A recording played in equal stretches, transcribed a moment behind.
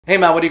Hey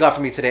man, what do you got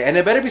for me today? And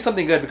it better be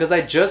something good because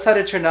I just had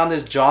to turn down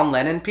this John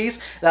Lennon piece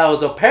that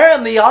was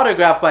apparently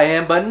autographed by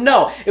him, but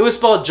no, it was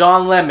spelled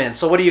John Lemon.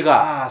 So what do you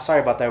got?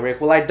 Sorry about that, Rick.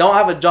 Well, I don't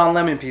have a John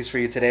Lemon piece for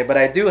you today, but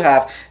I do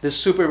have this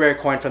super rare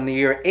coin from the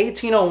year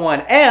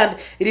 1801, and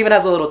it even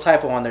has a little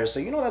typo on there,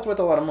 so you know that's worth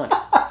a lot of money.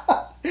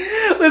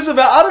 Listen,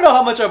 man, I don't know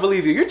how much I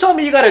believe you. You're telling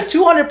me you got a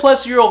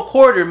 200-plus-year-old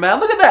quarter, man.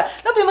 Look at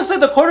that. That thing looks like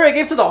the quarter I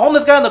gave to the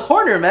homeless guy in the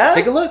corner, man.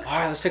 Take a look. All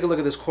right, let's take a look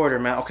at this quarter,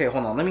 man. Okay,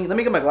 hold on. Let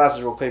me get my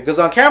glasses real quick because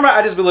on camera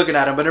I just be looking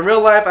at them, but in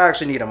real life I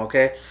actually need them.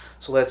 Okay.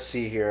 So let's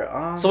see here.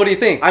 So what do you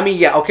think? I mean,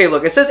 yeah, okay,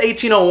 look, it says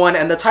 1801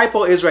 and the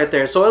typo is right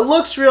there. So it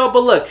looks real,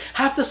 but look,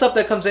 half the stuff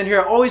that comes in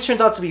here always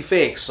turns out to be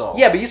fake, so.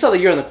 Yeah, but you saw the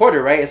year and the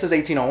quarter, right? It says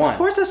 1801. Of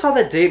course I saw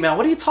the date, man.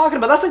 What are you talking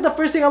about? That's like the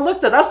first thing I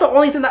looked at. That's the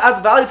only thing that adds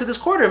value to this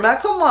quarter, man.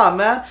 Come on,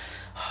 man.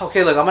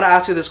 Okay, look, I'm gonna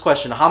ask you this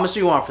question. How much do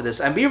you want for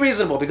this? And be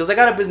reasonable because I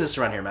got a business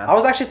to run here, man. I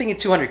was actually thinking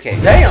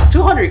 200K. Damn,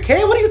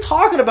 200K? What are you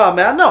talking about,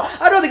 man? No,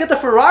 I'd rather get the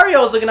Ferrari I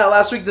was looking at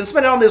last week than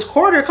spend it on this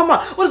quarter. Come on,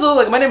 what does it look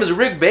like? My name is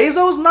Rick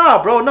Bezos?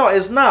 Nah, bro, no,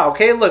 it's not,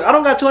 okay? Look, I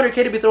don't got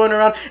 200K to be throwing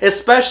around,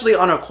 especially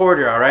on a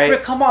quarter, all right?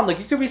 Rick, come on, look,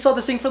 you could resell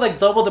this thing for like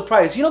double the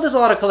price. You know there's a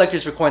lot of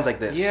collectors for coins like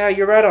this. Yeah,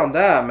 you're right on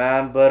that,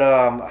 man, but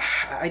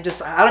I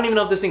don't even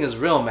know if this thing is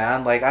real,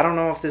 man. Like, I don't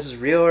know if this is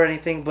real or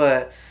anything,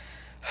 but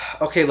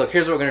okay, look,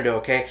 here's what we're gonna do,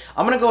 okay?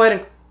 I'm gonna go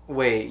ahead and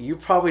wait, you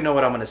probably know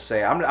what I'm gonna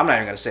say. I'm not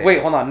even gonna say.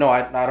 Wait, hold on. No,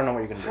 I don't know what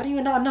you're gonna do. How do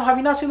you not know? Have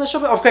you not seen the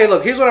show? Okay,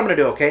 look, here's what I'm gonna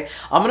do, okay?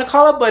 I'm gonna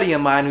call a buddy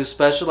of mine who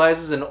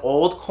specializes in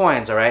old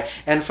coins, alright?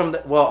 And from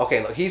the, well,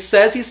 okay, look, he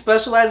says he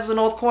specializes in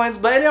old coins,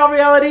 but in all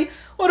reality,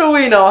 what do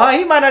we know, huh?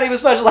 He might not even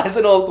specialize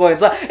in old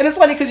coins, huh? And it's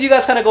funny because you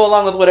guys kind of go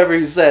along with whatever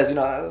he says, you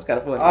know, that's kind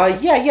of funny.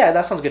 Yeah,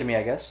 that sounds good to me,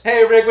 I guess.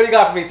 Hey, Rick, what do you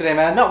got for me today,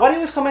 man? No, why do you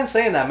always come in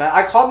saying that, man?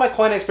 I called my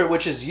coin expert,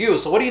 which is you,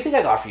 so what do you think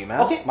I got for you,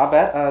 man? Okay, my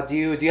bad. Do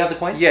you have the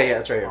coin? Yeah,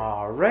 it's right here.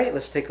 All right,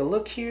 let's take a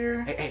look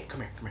here. Hey,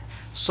 come here.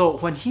 So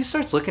when he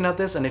starts looking at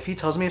this, and if he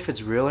tells me if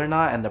it's real or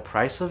not and the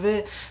price of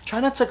it, try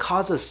not to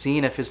cause a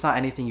scene if it's not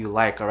anything you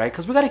like, all right?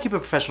 Because we got to keep it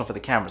professional for the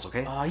cameras,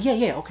 okay?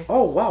 Yeah, okay.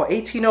 Oh, wow,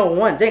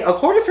 1801. Dang, a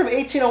quarter from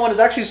 1801 is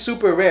actually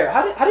super rare.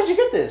 How did you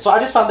get this? So I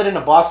just found it in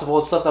a box of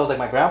old stuff that was like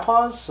my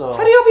grandpa's, so.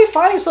 How do y'all be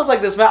finding stuff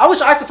like this, man? I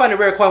wish I could find a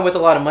rare coin with a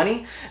lot of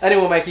money.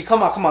 Anyway, Mikey,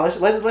 come on.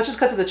 Let's just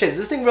cut to the chase. Is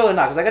this thing real or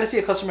not? Because I got to see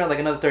a customer in like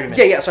another 30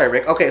 minutes. Yeah, sorry,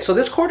 Rick. Okay, so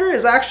this quarter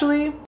is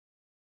actually...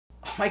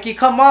 Mikey,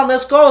 come on,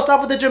 let's go.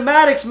 Stop with the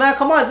dramatics, man.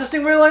 Come on, is this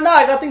thing real or not?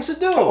 I got things to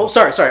do. Oh,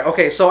 sorry.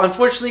 Okay, so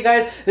unfortunately,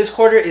 guys, this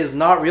quarter is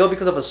not real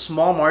because of a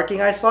small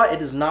marking I saw. It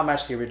does not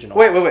match the original.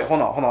 Wait,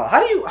 hold on. How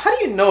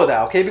do you know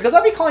that, okay? Because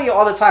I'll be calling you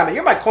all the time, and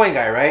you're my coin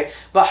guy, right?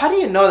 But how do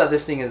you know that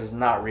this thing is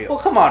not real? Well,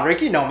 come on,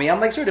 Rick, you know me.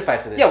 I'm like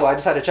certified for this. Yeah, well, I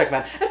just had to check,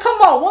 man. And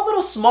come on, one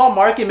little small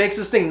marking makes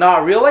this thing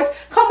not real. Like,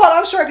 come on,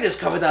 I'm sure I could just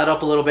cover that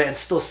up a little bit and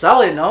still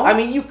sell it, no? I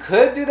mean, you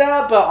could do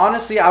that, but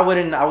honestly, I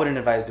wouldn't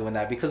advise doing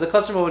that because the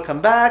customer would come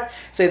back,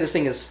 say this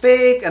thing is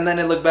fake, and then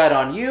it look bad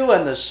on you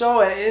and the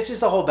show, and it's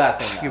just a whole bad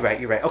thing now.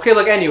 You're right. Okay,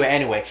 look,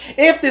 anyway,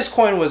 if this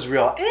coin was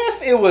real,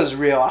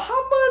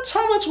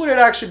 how much would it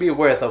actually be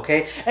worth,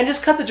 okay? And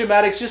just cut the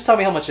dramatics, just tell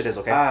me how much it is,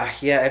 okay?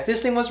 Yeah, if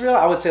this thing was real,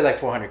 I would say like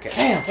 400K.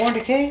 Damn,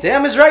 400K?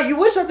 Damn is right, you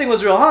wish that thing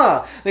was real,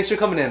 huh? Thanks for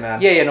coming in,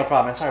 man. Yeah, no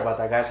problem, man. Sorry about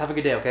that, guys. Have a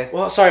good day, okay?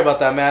 Well, sorry about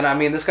that, man. I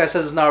mean, this guy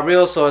says it's not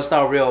real, so it's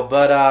not real,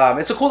 but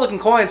it's a cool looking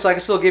coin, so I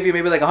can still give you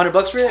maybe like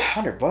 $100 for it.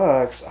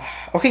 $100?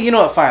 Okay, you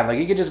know what, fine, like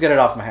you can just get it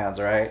off my hands,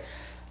 alright?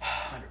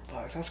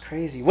 That's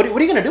crazy. What are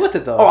you gonna do with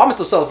it though? Oh, I'm gonna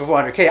still sell it for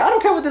 400K. I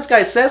don't care what this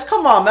guy says.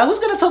 Come on, man. Who's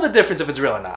gonna tell the difference if it's real or not?